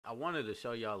I wanted to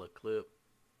show y'all a clip.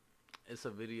 It's a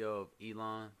video of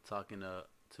Elon talking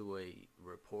to a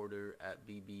reporter at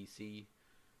BBC,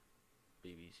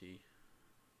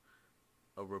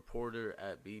 a reporter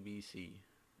at BBC,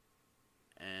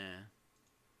 and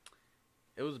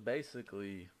it was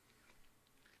basically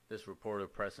this reporter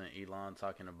pressing Elon,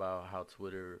 talking about how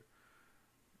Twitter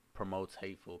promotes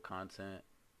hateful content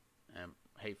and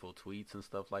hateful tweets and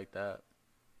stuff like that.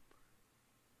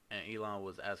 And Elon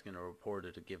was asking a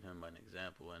reporter to give him an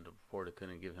example, and the reporter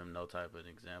couldn't give him no type of an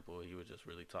example. He was just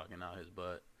really talking out his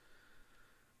butt.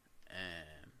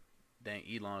 And then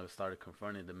Elon started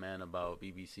confronting the man about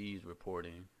BBC's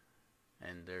reporting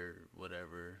and their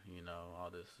whatever, all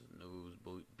this news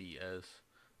BS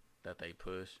that they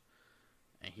push.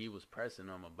 And he was pressing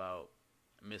them about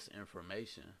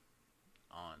misinformation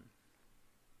on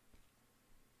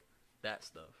that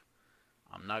stuff.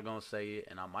 I'm not going to say it,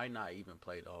 and I might not even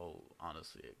play the whole,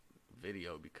 honestly,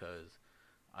 video because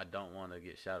I don't want to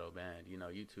get shadow banned.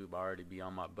 YouTube already be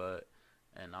on my butt,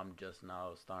 and I'm just now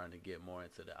starting to get more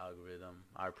into the algorithm.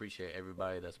 I appreciate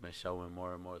everybody that's been showing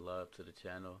more and more love to the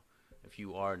channel. If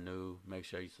you are new, make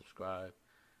sure you subscribe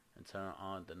and turn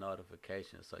on the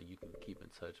notifications so you can keep in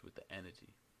touch with the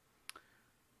energy.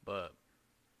 But,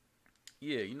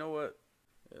 yeah, you know what?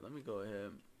 Yeah, let me go ahead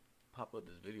and pop up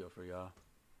this video for y'all.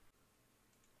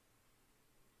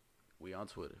 We on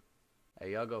Twitter.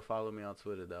 Hey, y'all go follow me on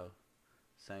Twitter, though.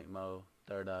 SaintMo,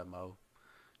 Third Eye Mo.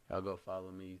 Y'all go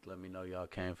follow me. Let me know y'all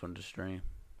came from the stream,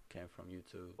 came from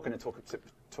YouTube. I'm going to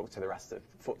talk to the rest of,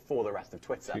 for the rest of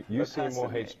Twitter. So you see more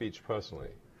hate speech personally?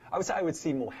 I would say I would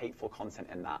see more hateful content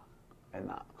in that.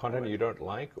 Content you don't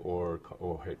like or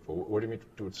hateful? What do you mean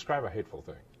to describe a hateful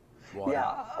thing? Why? Yeah,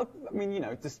 I mean,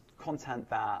 just content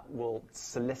that will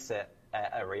solicit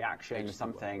a reaction,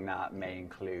 something that may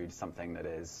include something that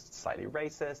is slightly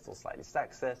racist or slightly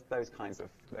sexist, those kinds of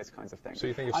things. So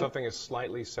you think if something is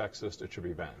slightly sexist, it should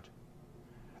be banned?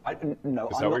 No,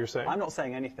 is that what you're saying? I'm not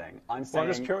saying anything. I'm saying. Well, I'm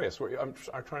just curious. I'm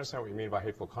trying to understand what you mean by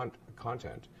hateful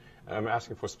content, and I'm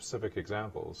asking for specific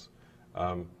examples.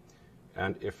 And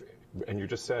you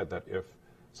just said that if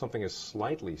something is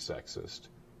slightly sexist,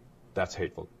 that's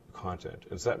hateful content.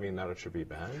 Does that mean that it should be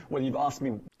banned? Well, you've asked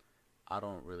me. I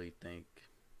don't really think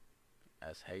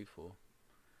that's hateful,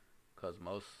 because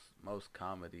most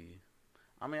comedy,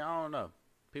 I mean, I don't know.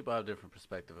 People have a different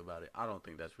perspective about it. I don't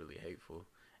think that's really hateful.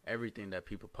 Everything that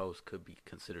people post could be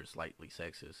considered slightly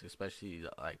sexist, especially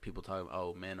like people talking about,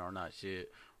 oh, men are not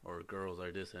shit, or girls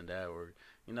are this and that, or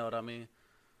you know what I mean?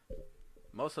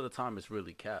 Most of the time it's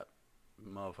really cap.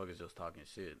 Motherfuckers just talking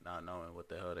shit, not knowing what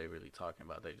the hell they really talking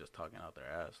about. They just talking out their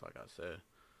ass, like I said.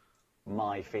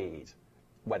 My feed,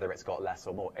 whether it's got less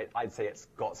or more, I'd say it's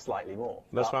got slightly more.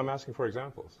 That's why I'm asking for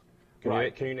examples.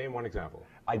 Can you name one example?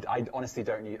 I honestly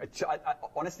don't use.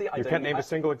 Honestly, I you don't. can't name a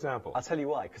single example. I'll tell you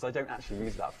why, because I don't actually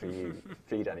use that for you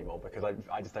feed anymore, because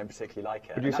I just don't particularly like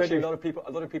it. But you said actually, a lot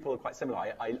of people are quite similar.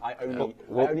 I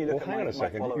only look at hang on a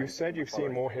second. my You said you've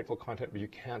seen more hateful content, but you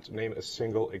can't name a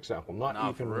single example. Not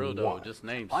even for real one. though. Just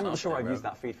name. I'm not sure I've used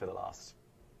that feed for the last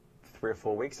 3 or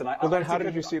 4 weeks, and well, then how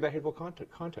did you see that hateful content?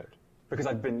 Because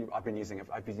I've been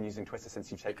using Twitter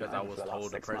since you've taken it over for the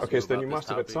last 6 months. Okay, so then you must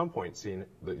have at some point seen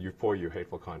for you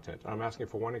hateful content. I'm asking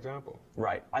for one example.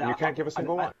 Right. You can't give a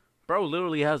single one. Bro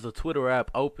literally has the Twitter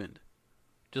app opened.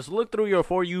 Just look through your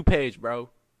For You page, bro,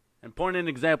 and point an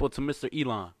example to Mr.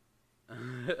 Elon.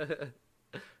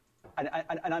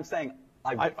 and I'm saying...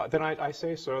 Then I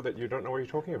say, sir, that you don't know what you're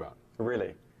talking about.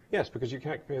 Really? Yes, because you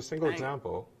can't give me a single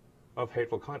example of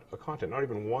hateful content, not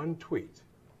even one tweet.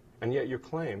 And yet you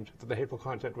claimed that the hateful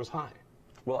content was high.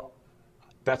 Well,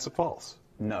 that's false.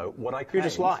 No, what I claimed... You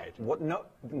just lied.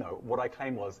 What I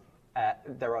claimed was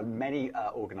there are many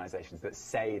organizations that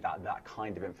say that that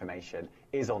kind of information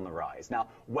is on the rise. Now,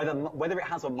 whether it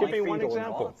has on my feed or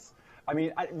not... I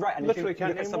mean, right, and literally if you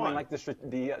look at someone one. like the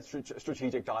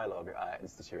Strategic Dialogue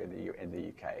Institute in the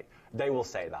UK, they will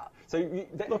say that. So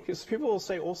look, people will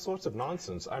say all sorts of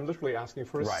nonsense. I'm literally asking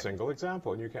for a single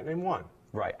example, and you can't name one.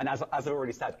 Right, and as I've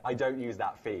already said, I don't use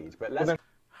that feed. But let's.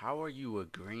 How are you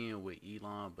agreeing with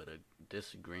Elon but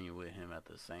disagreeing with him at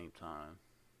the same time?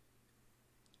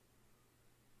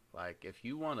 Like, if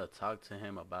you want to talk to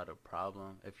him about a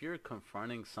problem, if you're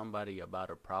confronting somebody about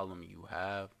a problem you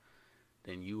have,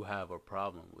 then you have a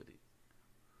problem with it.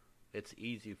 It's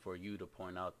easy for you to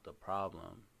point out the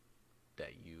problem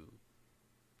that you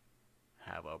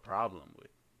have a problem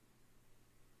with.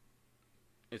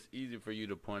 It's easy for you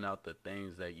to point out the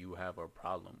things that you have a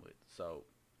problem with. So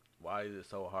why is it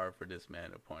so hard for this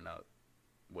man to point out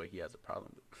what he has a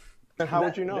problem with? Then how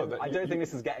would you know that? I don't think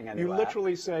this is getting anywhere. You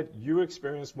literally said you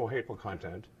experienced more hateful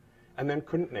content, and then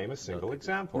couldn't name a single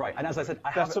example. Right, and as I said,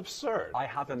 that's absurd. I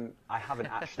haven't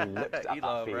actually looked at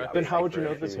that feed. Then how would you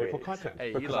know this hateful content?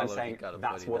 Hey, Because I'm saying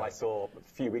that's what I saw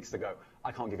a few weeks ago.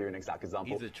 I can't give you an exact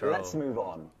example. He's a troll. Let's move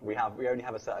on. We only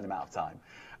have a certain amount of time.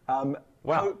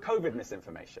 Wow. COVID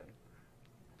misinformation.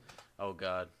 Oh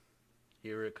God,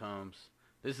 here it comes.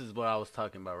 This is what I was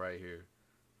talking about right here.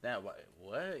 That what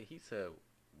he said.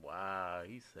 Wow,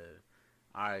 he said.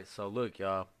 All right, so look,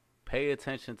 y'all. Pay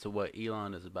attention to what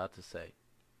Elon is about to say.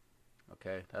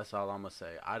 Okay, that's all I'm gonna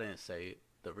say. I didn't say it.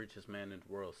 The richest man in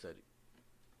the world said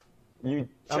it. You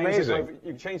changed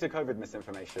the COVID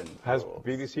misinformation. Has rules.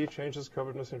 BBC changed its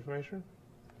COVID misinformation?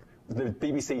 The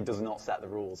BBC does not set the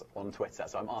rules on Twitter,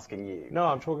 so I'm asking you. No,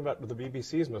 I'm talking about the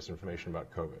BBC's misinformation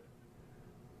about COVID.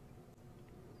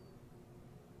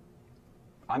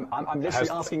 I'm literally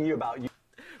asking you about you.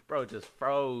 Bro just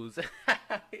froze.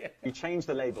 You changed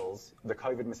the labels, the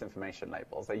COVID misinformation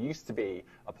labels. There used to be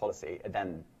a policy, it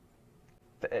then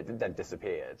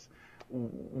disappeared.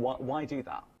 Why do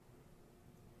that?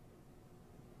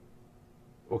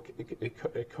 Well,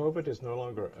 COVID is no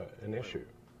longer an issue.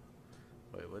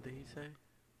 Wait, what did he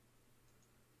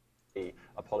say?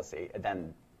 A policy, it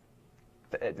then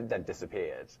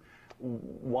disappeared.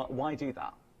 Why do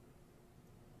that?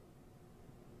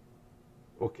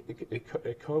 Well,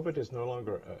 COVID is no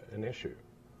longer an issue.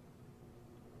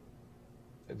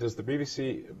 Does the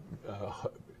BBC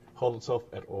hold itself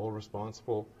at all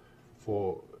responsible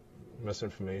for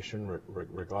misinformation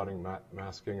regarding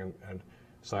masking and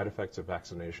side effects of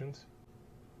vaccinations,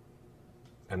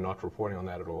 and not reporting on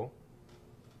that at all?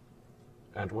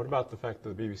 And what about the fact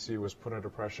that the BBC was put under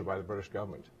pressure by the British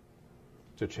government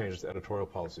to change its editorial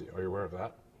policy? Are you aware of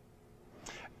that?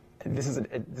 This is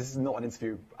not an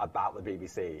interview about the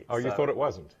BBC. Oh, you thought it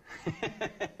wasn't?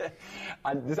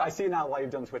 I see now why you've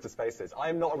done Twitter Spaces. I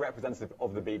am not a representative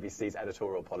of the BBC's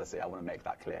editorial policy. I want to make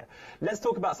that clear. Let's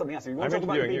talk about something else. If you want to talk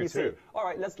about the BBC, you too. All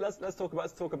right, let's talk about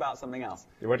something else.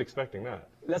 You weren't expecting that.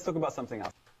 Let's talk about something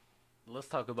else. Let's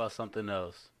talk about something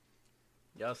else.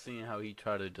 Y'all seen how he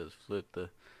tried to just flip the...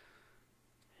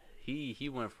 He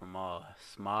went from all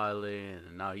smiling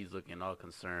and now he's looking all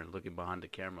concerned, looking behind the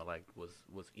camera like, was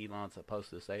Elon supposed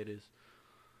to say this?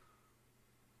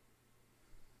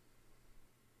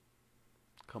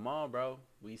 Come on, bro.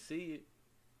 We see it.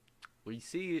 We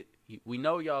see it. We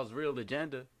know y'all's real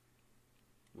agenda.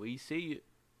 We see it.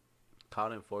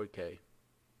 Caught in 4K.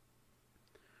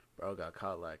 Bro got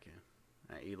caught lacking.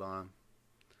 And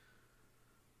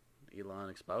Elon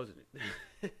exposing it.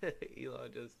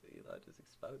 Elon just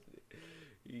exposing it.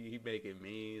 He making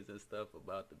memes and stuff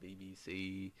about the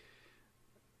BBC.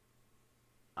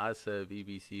 I said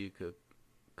BBC could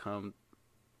come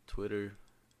Twitter.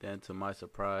 Then to my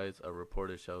surprise, a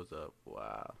reporter shows up.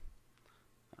 Wow.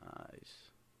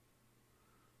 Nice.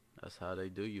 That's how they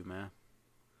do you, man.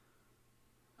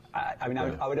 I mean,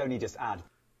 I would only just add.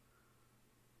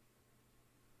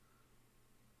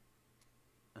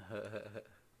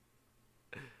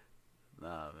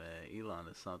 Nah, man, Elon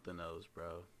is something else,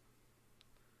 bro.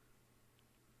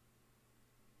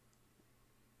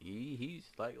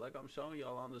 He's like I'm showing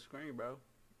y'all on the screen, bro.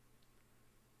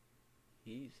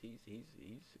 He's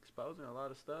exposing a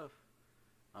lot of stuff.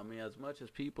 I mean, as much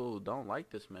as people don't like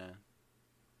this man,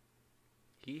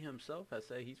 he himself has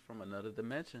said he's from another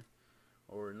dimension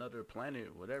or another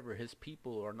planet, whatever. His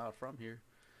people are not from here.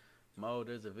 Mo,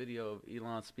 there's a video of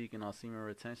Elon speaking on semen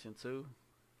retention too.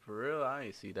 For real, I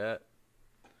ain't see that.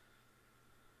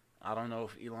 I don't know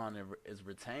if Elon is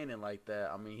retaining like that.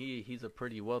 I mean, he's a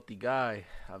pretty wealthy guy.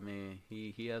 I mean,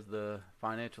 he has the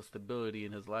financial stability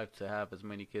in his life to have as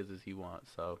many kids as he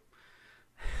wants. So,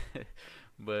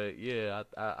 but yeah,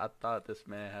 I thought this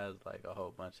man has like a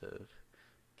whole bunch of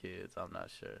kids. I'm not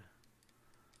sure,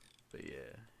 but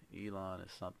yeah, Elon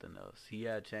is something else. He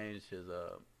had changed his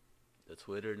the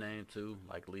Twitter name too,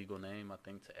 like legal name, I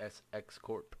think, to SX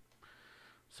Corp.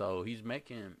 So he's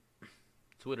making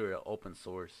Twitter an open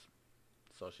source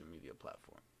social media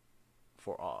platform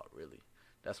for all, really.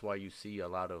 That's why you see a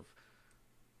lot of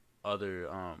other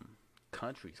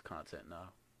countries' content now.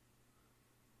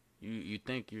 You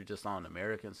think you're just on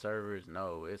American servers?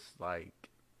 No, it's like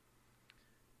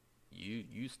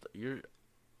you're.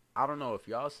 I don't know if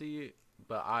y'all see it,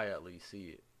 but I at least see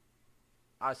it.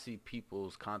 I see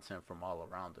people's content from all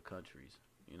around the countries.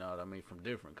 You know what I mean? From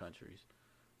different countries,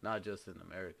 not just in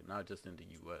America, not just in the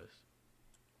U.S.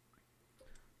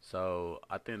 So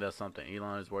I think that's something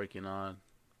Elon is working on.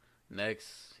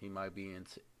 Next, he might be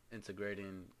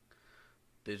integrating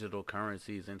digital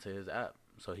currencies into his app,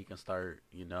 so he can start.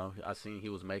 You know, I seen he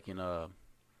was making a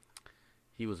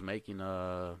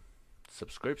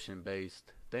subscription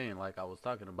based thing, like I was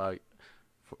talking about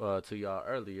to y'all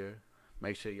earlier,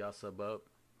 make sure y'all sub up,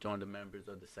 join the members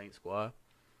of the Saint Squad.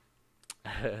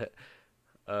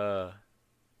 uh,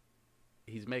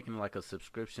 he's making like a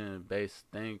subscription based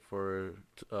thing for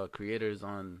creators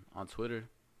on Twitter.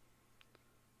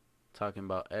 Talking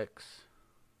about X,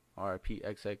 RIP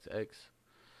XXX.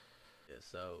 Yeah,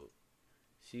 so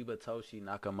Shibatoshi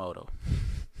Nakamoto,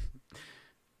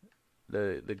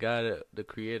 the guy the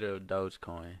creator of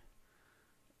Dogecoin.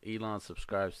 Elon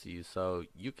subscribes to you, so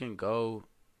you can go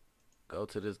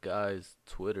to this guy's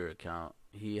Twitter account.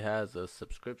 He has a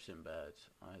subscription badge.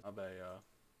 My bad, y'all.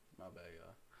 My bad,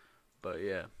 y'all. But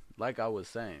yeah, like I was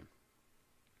saying,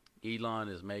 Elon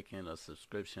is making a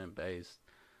subscription-based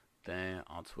thing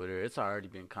on Twitter. It's already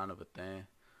been kind of a thing,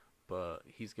 but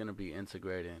he's gonna be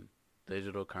integrating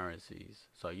digital currencies,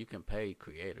 so you can pay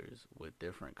creators with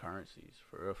different currencies.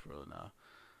 For real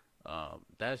now.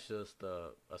 That's just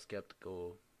a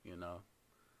skeptical,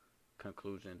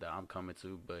 conclusion that I'm coming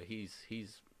to, but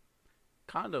he's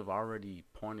kind of already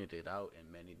pointed it out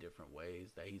in many different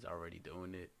ways that he's already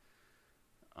doing it.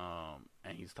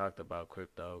 And he's talked about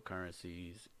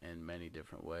cryptocurrencies in many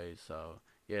different ways. So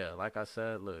yeah, like I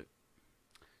said, look,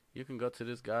 you can go to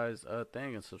this guy's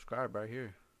thing and subscribe right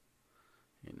here.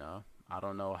 I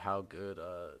don't know how good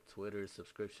Twitter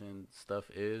subscription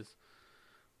stuff is.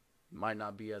 Might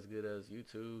not be as good as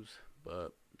YouTube's,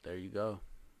 but there you go.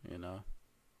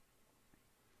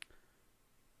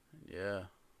 Yeah.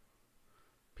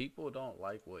 People don't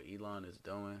like what Elon is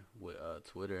doing with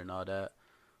Twitter and all that,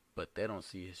 but they don't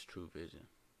see his true vision.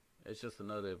 It's just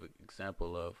another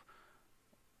example of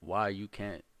why you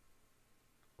can't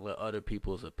let other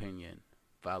people's opinion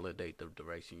validate the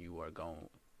direction you are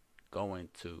going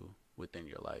to within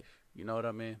your life. You know what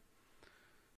I mean?